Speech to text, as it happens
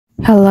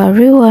Hello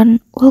everyone,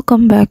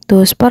 welcome back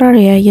to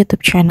Spararia YouTube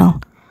channel.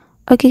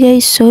 Okay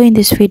guys, so in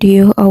this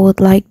video I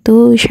would like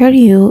to share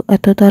you a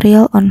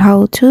tutorial on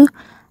how to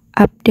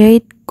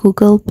update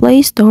Google Play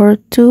Store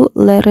to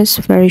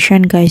latest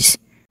version guys.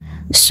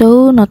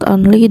 So not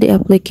only the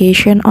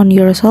application on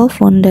your cell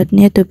phone that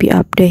need to be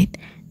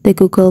updated, the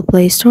Google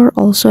Play Store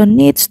also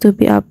needs to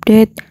be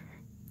updated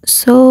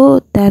so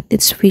that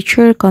its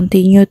feature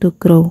continue to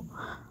grow.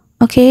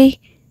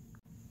 Okay.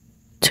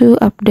 To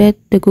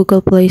update the Google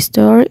Play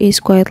Store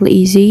is quite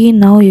easy.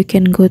 Now you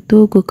can go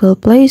to Google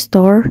Play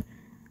Store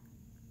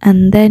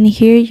and then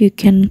here you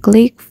can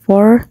click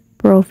for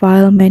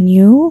profile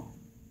menu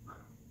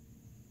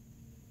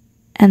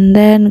and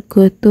then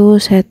go to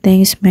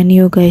settings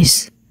menu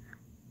guys.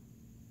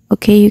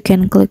 Okay, you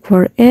can click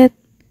for it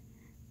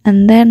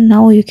and then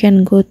now you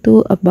can go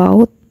to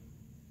about.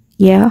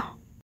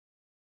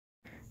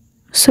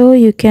 So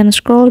you can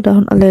scroll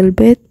down a little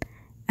bit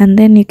and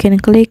then you can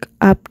click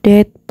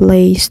update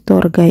Play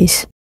Store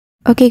guys.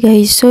 Okay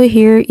guys, so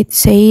here it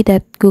say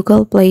that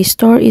Google Play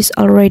Store is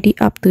already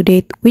up to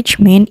date, which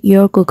means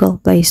your Google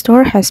Play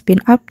Store has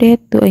been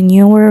updated to a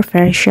newer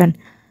version.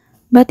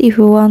 But if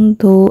you want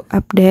to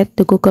update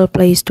the Google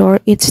Play Store,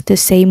 it's the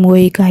same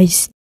way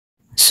guys.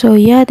 So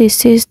yeah,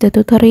 this is the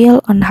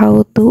tutorial on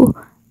how to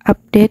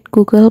update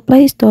Google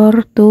Play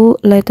Store to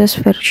latest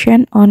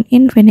version on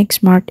Infinix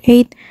Smart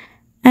 8.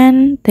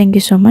 And thank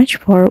you so much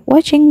for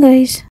watching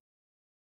guys.